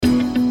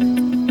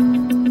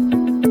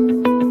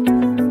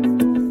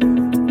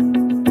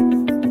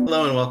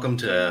welcome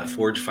to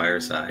Forge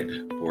Fireside.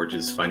 Forge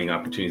is finding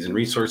opportunities and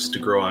resources to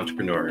grow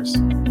entrepreneurs.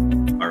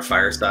 Our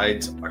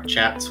firesides are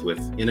chats with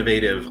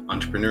innovative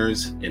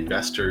entrepreneurs,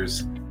 investors,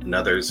 and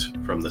others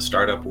from the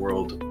startup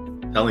world,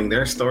 telling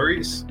their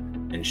stories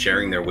and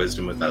sharing their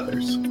wisdom with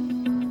others.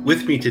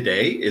 With me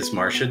today is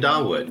Marcia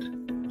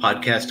Dawood,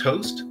 podcast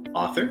host,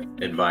 author,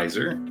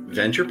 advisor,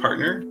 venture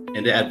partner,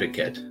 and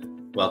advocate.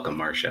 Welcome,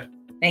 Marcia.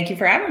 Thank you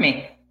for having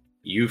me.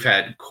 You've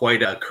had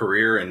quite a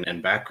career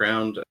and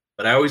background,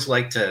 but I always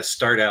like to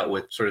start out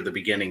with sort of the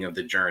beginning of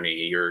the journey,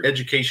 your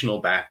educational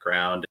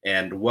background,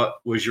 and what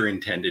was your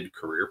intended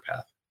career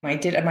path? I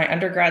did my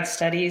undergrad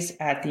studies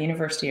at the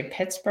University of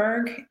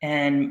Pittsburgh,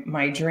 and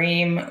my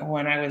dream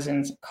when I was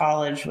in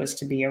college was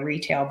to be a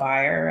retail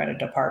buyer at a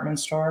department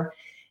store.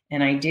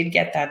 And I did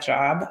get that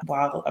job.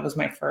 While that was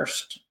my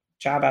first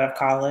job out of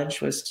college,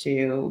 was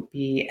to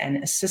be an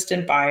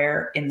assistant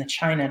buyer in the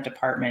China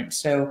department.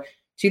 So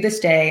to this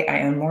day,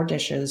 I own more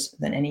dishes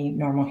than any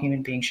normal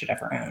human being should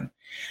ever own.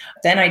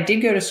 Then I did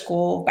go to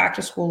school, back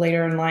to school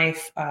later in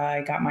life.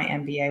 I got my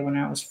MBA when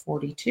I was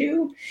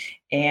 42,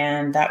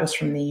 and that was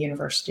from the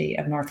University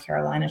of North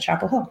Carolina,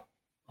 Chapel Hill.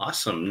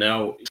 Awesome.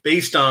 Now,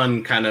 based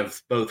on kind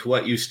of both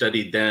what you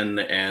studied then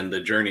and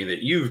the journey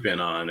that you've been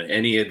on,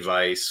 any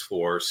advice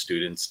for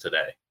students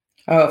today?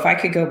 Oh, if I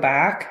could go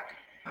back,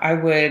 I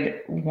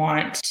would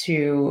want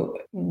to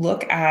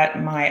look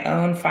at my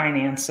own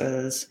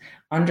finances,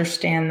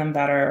 understand them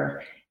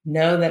better,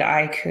 know that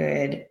I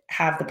could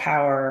have the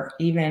power,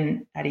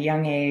 even at a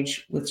young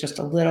age, with just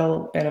a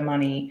little bit of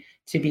money,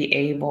 to be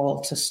able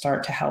to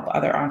start to help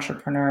other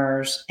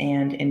entrepreneurs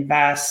and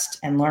invest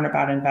and learn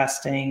about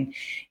investing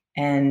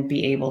and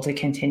be able to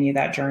continue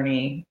that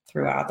journey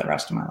throughout the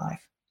rest of my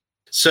life.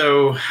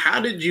 So how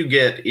did you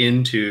get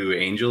into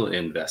angel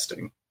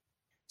investing?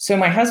 So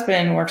my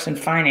husband works in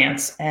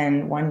finance,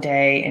 and one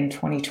day in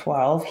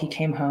 2012, he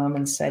came home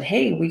and said,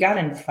 "Hey, we got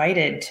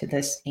invited to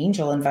this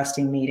angel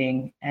investing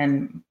meeting."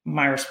 And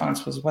my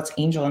response was, "What's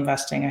angel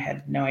investing?" I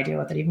had no idea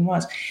what that even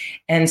was.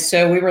 And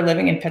so we were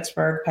living in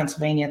Pittsburgh,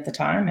 Pennsylvania at the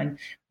time, and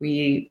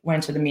we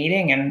went to the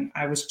meeting, and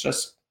I was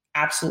just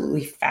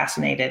absolutely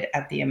fascinated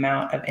at the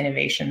amount of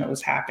innovation that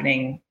was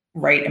happening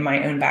right in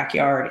my own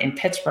backyard in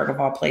Pittsburgh, of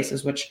all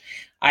places, which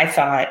I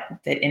thought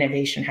that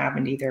innovation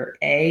happened either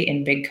A,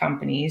 in big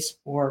companies,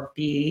 or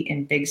B,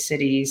 in big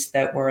cities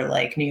that were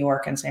like New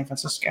York and San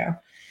Francisco.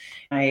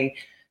 I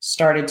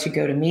started to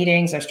go to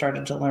meetings. I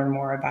started to learn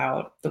more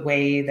about the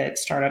way that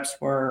startups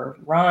were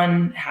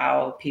run,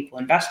 how people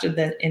invested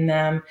in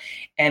them.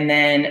 And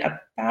then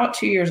about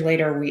 2 years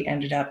later, we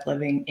ended up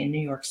living in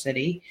New York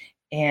City.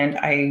 And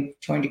I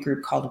joined a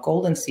group called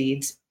Golden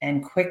Seeds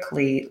and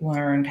quickly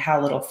learned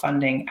how little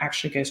funding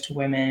actually goes to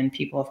women,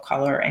 people of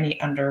color, any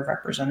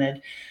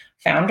underrepresented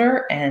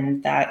founder.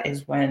 And that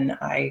is when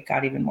I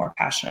got even more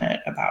passionate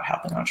about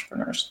helping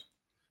entrepreneurs.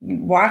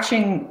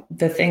 Watching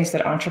the things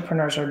that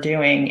entrepreneurs are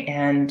doing,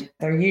 and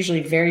they're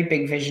usually very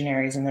big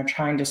visionaries, and they're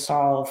trying to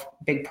solve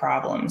big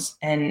problems.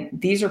 And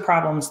these are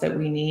problems that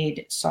we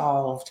need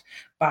solved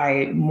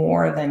by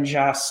more than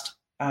just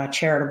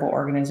charitable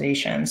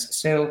organizations.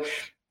 So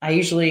I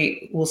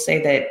usually will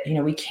say that,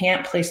 we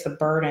can't place the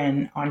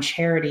burden on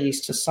charities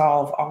to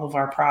solve all of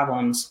our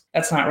problems.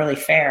 That's not really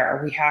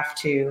fair. We have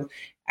to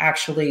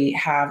actually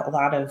have a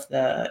lot of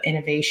the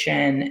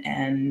innovation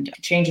and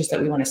changes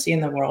that we want to see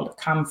in the world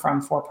come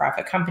from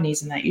for-profit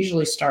companies. And that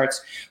usually starts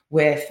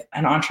with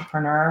an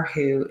entrepreneur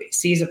who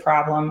sees a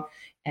problem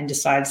and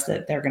decides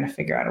that they're going to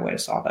figure out a way to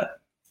solve it.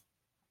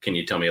 Can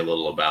you tell me a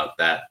little about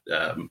that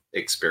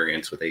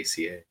experience with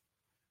ACA?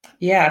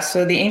 Yeah,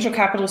 so the Angel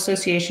Capital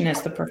Association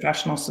is the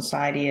professional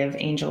society of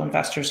angel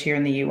investors here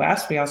in the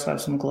US. We also have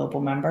some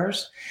global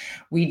members.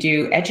 We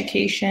do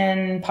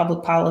education,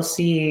 public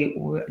policy,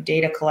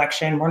 data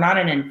collection. We're not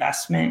an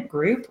investment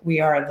group. We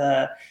are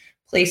the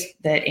place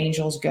that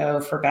angels go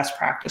for best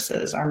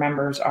practices. Our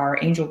members are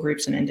angel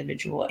groups and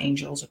individual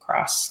angels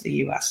across the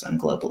US and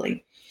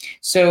globally.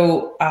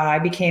 So I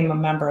became a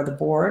member of the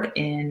board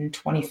in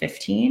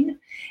 2015.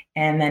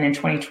 And then in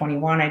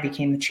 2021, I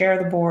became the chair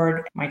of the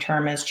board. My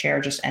term as chair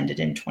just ended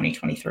in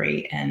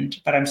 2023,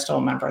 but I'm still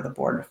a member of the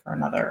board for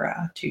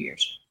another 2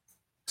 years.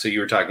 So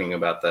you were talking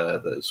about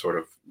the sort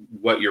of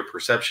what your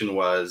perception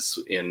was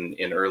in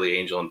early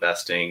angel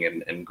investing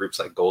and groups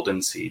like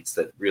Golden Seeds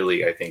that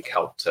really, I think,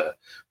 helped to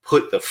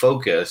put the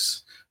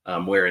focus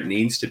where it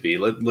needs to be.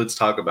 Let's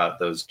talk about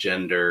those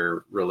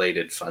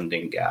gender-related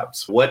funding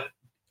gaps. What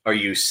are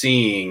you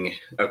seeing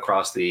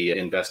across the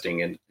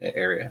investing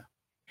area?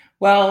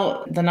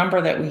 Well, the number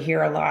that we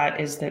hear a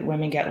lot is that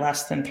women get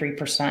less than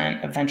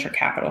 3% of venture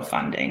capital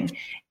funding.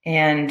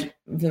 And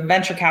the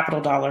venture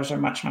capital dollars are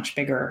much, much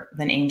bigger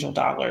than angel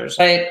dollars.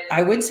 But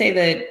I would say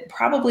that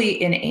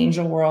probably in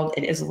angel world,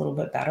 it is a little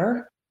bit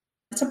better.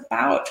 It's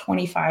about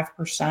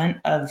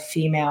 25% of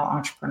female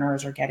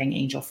entrepreneurs are getting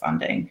angel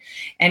funding.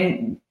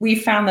 And we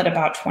found that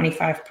about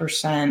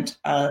 25%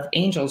 of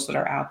angels that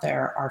are out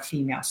there are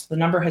female. So the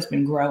number has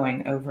been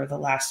growing over the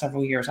last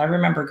several years. I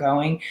remember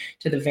going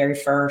to the very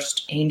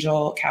first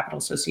Angel Capital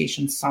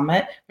Association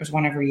Summit. There's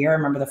one every year. I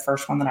remember the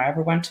first one that I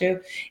ever went to,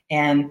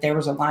 and there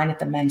was a line at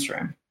the men's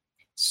room.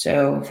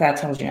 So if that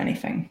tells you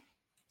anything.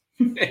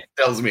 It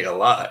tells me a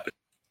lot.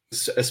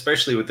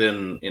 Especially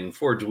in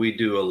Forge, we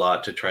do a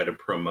lot to try to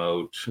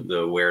promote the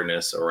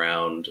awareness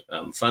around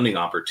funding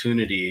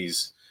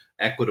opportunities,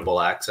 equitable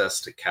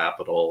access to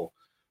capital.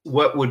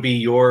 What would be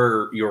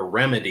your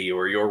remedy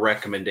or your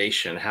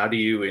recommendation? How do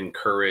you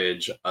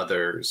encourage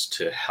others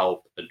to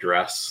help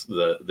address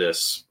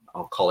this,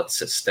 I'll call it,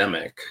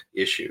 systemic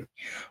issue?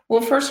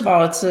 Well, first of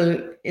all,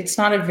 it's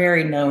not a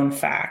very known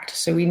fact.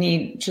 So we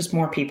need just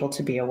more people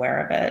to be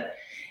aware of it.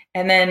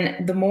 And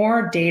then the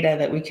more data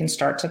that we can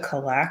start to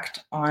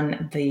collect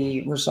on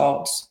the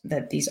results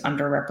that these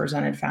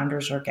underrepresented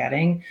founders are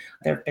getting,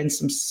 there have been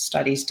some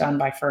studies done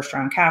by First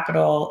Round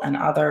Capital and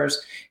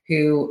others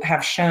who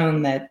have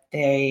shown that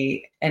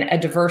a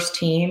diverse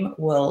team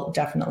will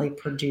definitely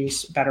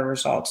produce better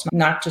results,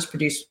 not just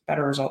produce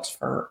better results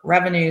for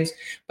revenues,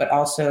 but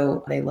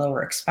also they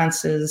lower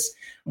expenses.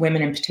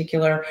 Women in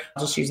particular,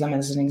 I'll just use them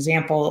as an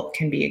example,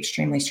 can be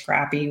extremely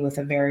scrappy with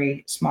a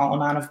very small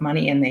amount of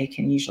money, and they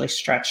can usually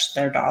stretch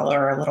their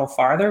dollar a little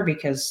farther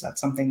because that's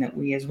something that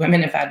we as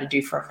women have had to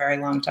do for a very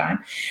long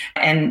time.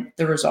 And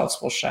the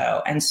results will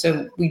show. And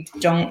so we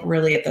don't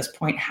really at this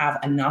point have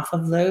enough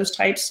of those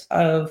types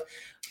of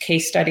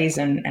case studies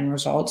and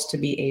results to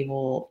be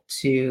able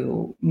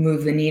to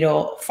move the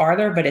needle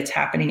farther, but it's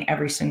happening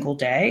every single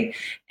day.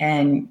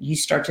 And you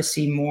start to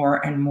see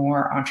more and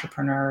more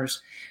entrepreneurs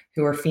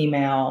who are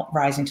female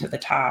rising to the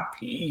top.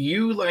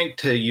 You like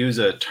to use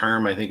a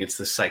term, I think it's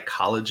the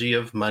psychology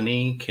of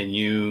money. Can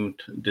you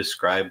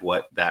describe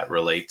what that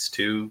relates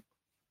to?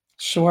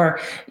 Sure.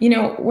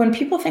 When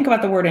people think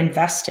about the word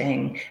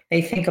investing,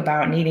 they think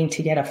about needing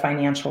to get a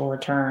financial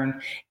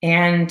return.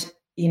 And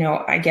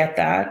I get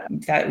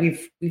that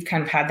we've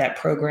kind of had that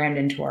programmed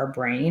into our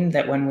brain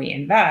that when we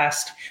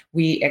invest,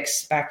 we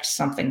expect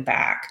something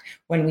back.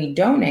 When we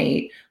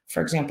donate,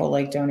 for example,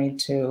 like donate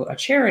to a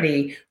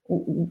charity,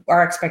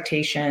 our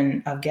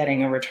expectation of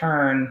getting a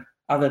return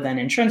other than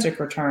intrinsic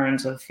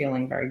returns of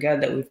feeling very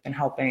good that we've been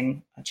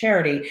helping a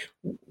charity,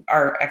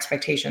 our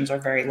expectations are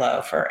very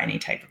low for any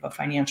type of a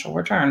financial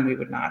return. We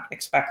would not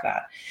expect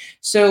that.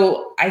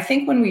 So I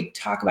think when we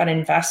talk about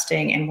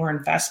investing and we're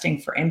investing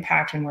for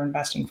impact and we're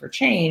investing for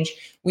change,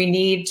 we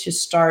need to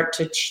start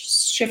to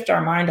shift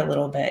our mind a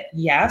little bit.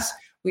 Yes,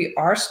 we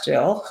are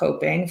still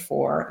hoping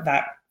for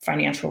that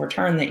financial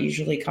return that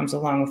usually comes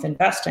along with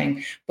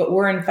investing, but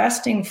we're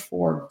investing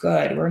for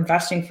good. We're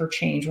investing for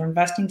change. We're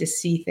investing to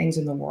see things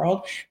in the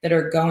world that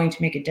are going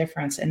to make a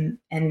difference. And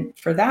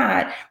for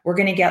that, we're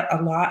going to get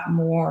a lot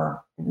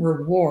more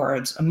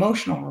rewards,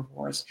 emotional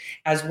rewards,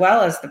 as well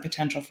as the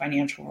potential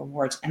financial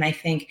rewards. And I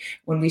think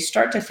when we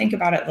start to think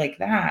about it like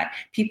that,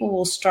 people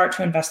will start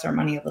to invest their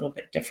money a little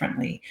bit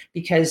differently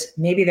because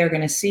maybe they're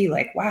going to see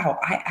like, wow,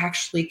 I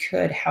actually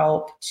could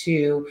help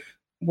to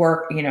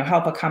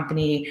help a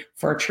company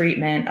for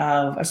treatment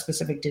of a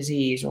specific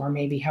disease, or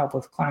maybe help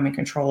with climate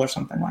control or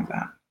something like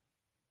that.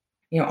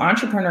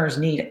 Entrepreneurs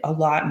need a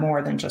lot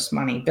more than just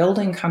money.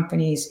 Building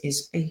companies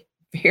is a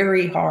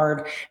very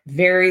hard,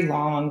 very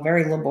long,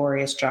 very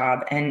laborious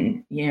job.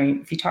 And,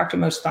 if you talk to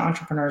most of the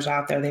entrepreneurs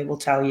out there, they will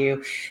tell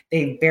you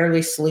they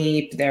barely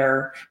sleep.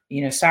 They're,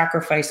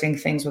 sacrificing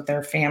things with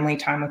their family,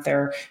 time with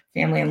their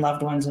family and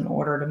loved ones in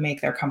order to make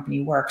their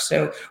company work.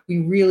 So we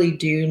really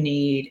do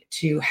need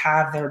to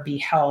have there be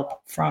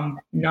help from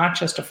not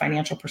just a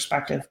financial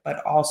perspective,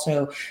 but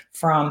also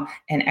from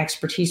an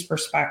expertise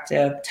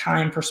perspective,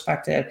 time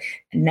perspective,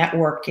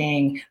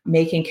 networking,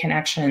 making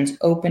connections,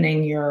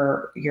 opening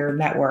your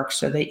network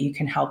so that you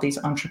can help these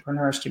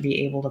entrepreneurs to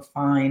be able to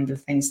find the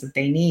things that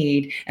they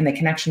need and the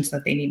connections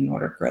that they need in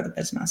order to grow the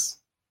business.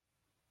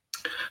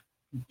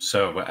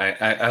 So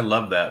I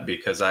love that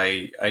because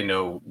I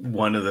know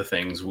one of the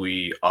things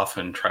we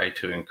often try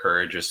to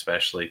encourage,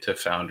 especially to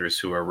founders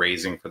who are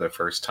raising for the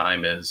first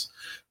time, is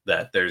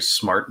that there's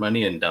smart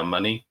money and dumb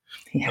money.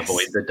 Yes.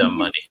 Avoid the dumb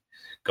money.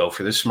 Go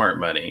for the smart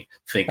money.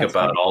 Think That's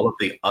about right. all of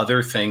the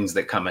other things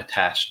that come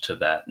attached to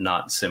that,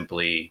 not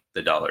simply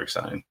the dollar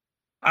sign.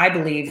 I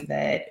believe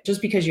that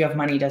just because you have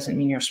money doesn't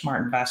mean you're a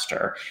smart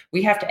investor.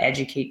 We have to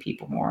educate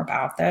people more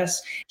about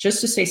this. Just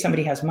to say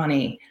somebody has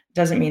money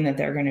doesn't mean that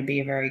they're going to be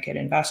a very good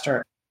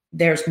investor.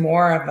 There's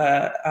more of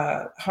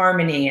a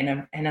harmony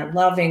and a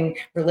loving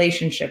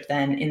relationship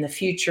then in the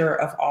future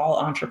of all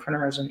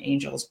entrepreneurs and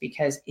angels,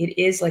 because it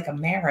is like a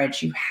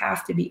marriage. You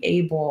have to be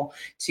able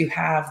to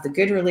have the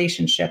good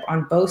relationship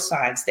on both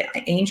sides. The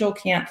angel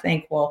can't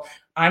think, well,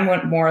 I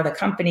want more of the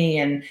company,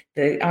 and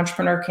the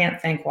entrepreneur can't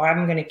think, well,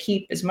 I'm going to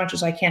keep as much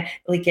as I can.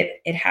 Like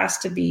it has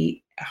to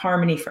be a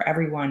harmony for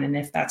everyone. And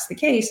if that's the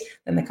case,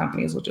 then the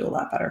companies will do a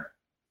lot better.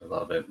 I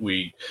love it.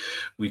 We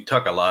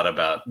talk a lot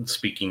about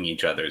speaking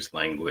each other's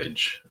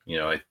language.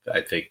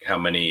 I think how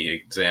many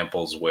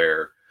examples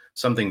where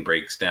something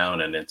breaks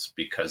down and it's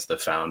because the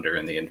founder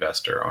and the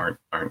investor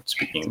aren't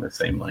speaking the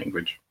same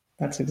language.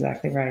 That's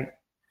exactly right.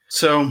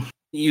 So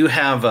you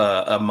have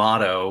a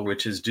motto,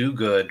 which is do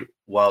good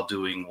while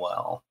doing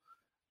well.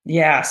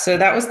 Yeah, so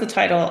that was the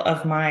title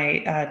of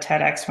my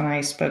TEDx when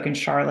I spoke in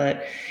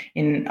Charlotte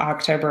in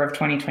October of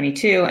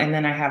 2022. And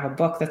then I have a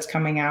book that's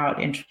coming out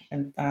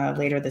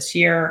later this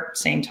year,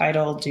 same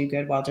title, Do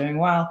Good While Doing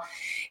Well.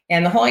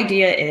 And the whole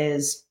idea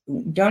is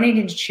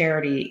donating to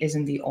charity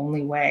isn't the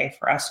only way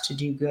for us to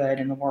do good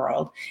in the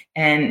world.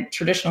 And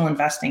traditional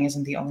investing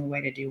isn't the only way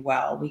to do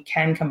well. We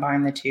can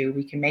combine the two.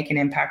 We can make an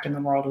impact in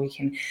the world. We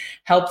can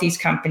help these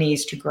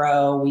companies to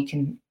grow. We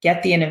can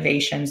get the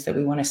innovations that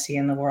we want to see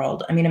in the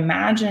world. I mean,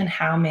 imagine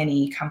how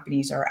many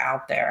companies are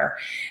out there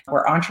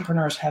where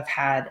entrepreneurs have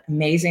had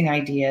amazing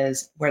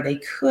ideas where they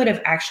could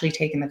have actually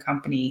taken the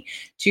company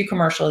to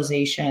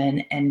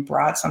commercialization and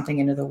brought something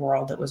into the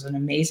world that was an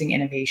amazing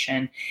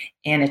innovation.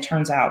 And it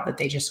turns out that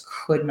they just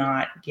could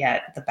not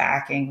get the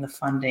backing, the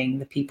funding,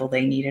 the people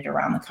they needed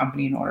around the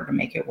company in order to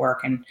make it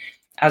work. And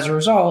as a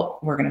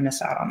result, we're going to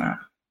miss out on that.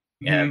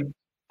 And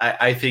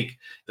I think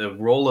the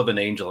role of an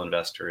angel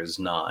investor is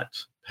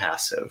not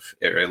passive,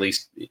 or at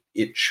least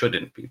it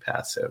shouldn't be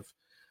passive.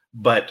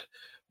 But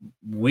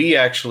we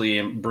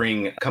actually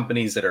bring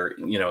companies that are,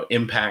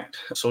 impact,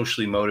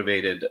 socially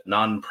motivated,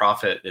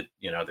 nonprofit,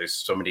 there's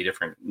so many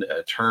different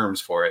terms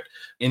for it,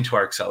 into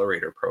our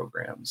accelerator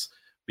programs.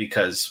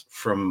 Because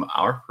from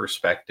our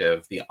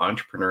perspective, the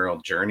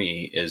entrepreneurial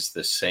journey is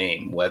the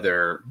same,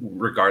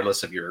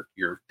 regardless of your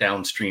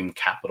downstream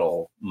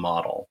capital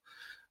model.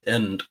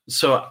 And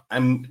so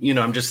I'm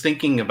just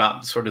thinking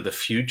about sort of the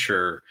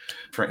future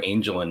for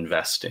angel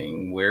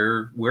investing.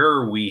 Where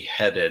are we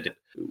headed?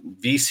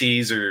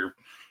 VCs are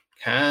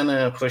kind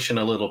of pushing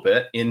a little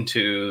bit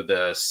into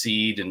the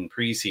seed and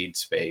pre-seed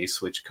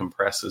space, which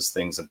compresses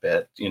things a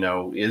bit.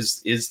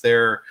 Is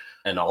there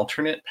an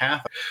alternate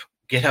path?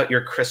 Get out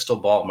your crystal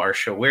ball,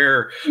 Marcia.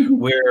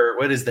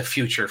 What is the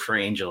future for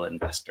angel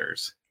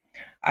investors?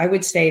 I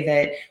would say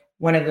that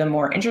one of the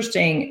more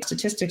interesting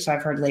statistics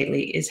I've heard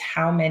lately is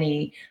how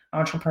many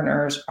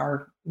entrepreneurs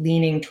are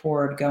leaning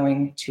toward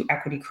going to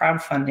equity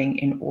crowdfunding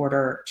in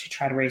order to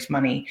try to raise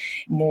money.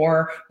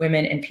 More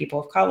women and people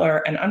of color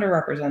and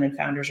underrepresented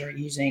founders are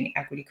using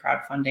equity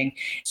crowdfunding.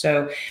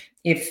 So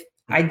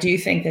I do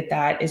think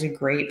that is a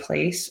great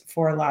place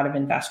for a lot of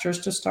investors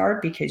to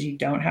start, because you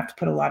don't have to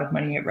put a lot of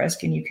money at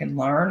risk and you can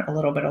learn a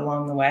little bit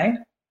along the way.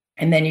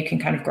 And then you can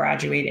kind of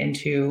graduate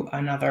into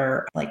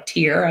another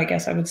tier, I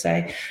guess I would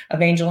say,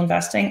 of angel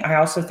investing. I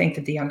also think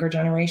that the younger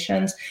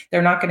generations,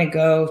 they're not going to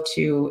go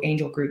to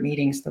angel group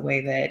meetings the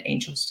way that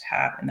angels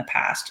have in the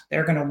past.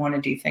 They're going to want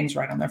to do things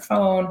right on their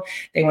phone.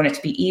 They want it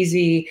to be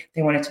easy.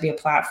 They want it to be a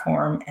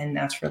platform. And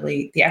that's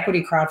really the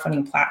equity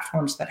crowdfunding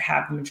platforms that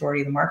have the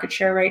majority of the market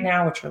share right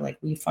now, which are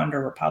like WeFund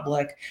or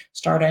Republic,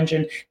 Start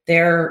Engine.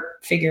 They're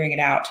figuring it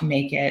out to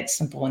make it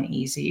simple and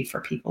easy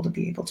for people to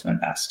be able to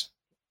invest.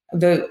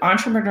 The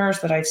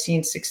entrepreneurs that I've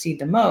seen succeed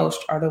the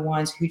most are the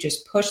ones who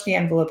just push the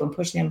envelope and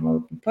push the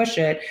envelope and push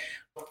it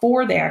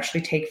before they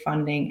actually take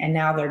funding. And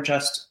now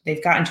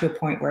they've gotten to a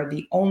point where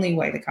the only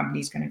way the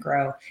company's going to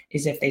grow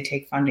is if they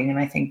take funding. And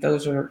I think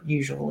those are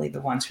usually the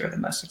ones who are the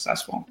most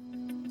successful.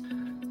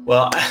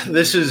 Well,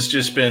 this has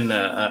just been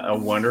a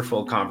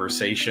wonderful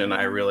conversation.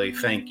 I really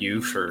thank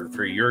you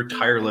for your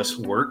tireless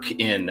work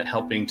in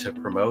helping to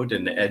promote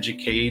and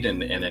educate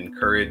and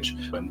encourage.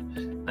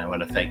 And I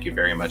want to thank you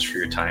very much for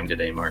your time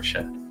today,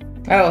 Marcia.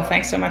 Oh,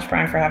 thanks so much,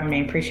 Brian, for having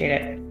me. Appreciate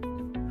it.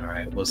 All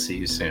right. We'll see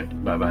you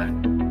soon.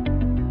 Bye-bye.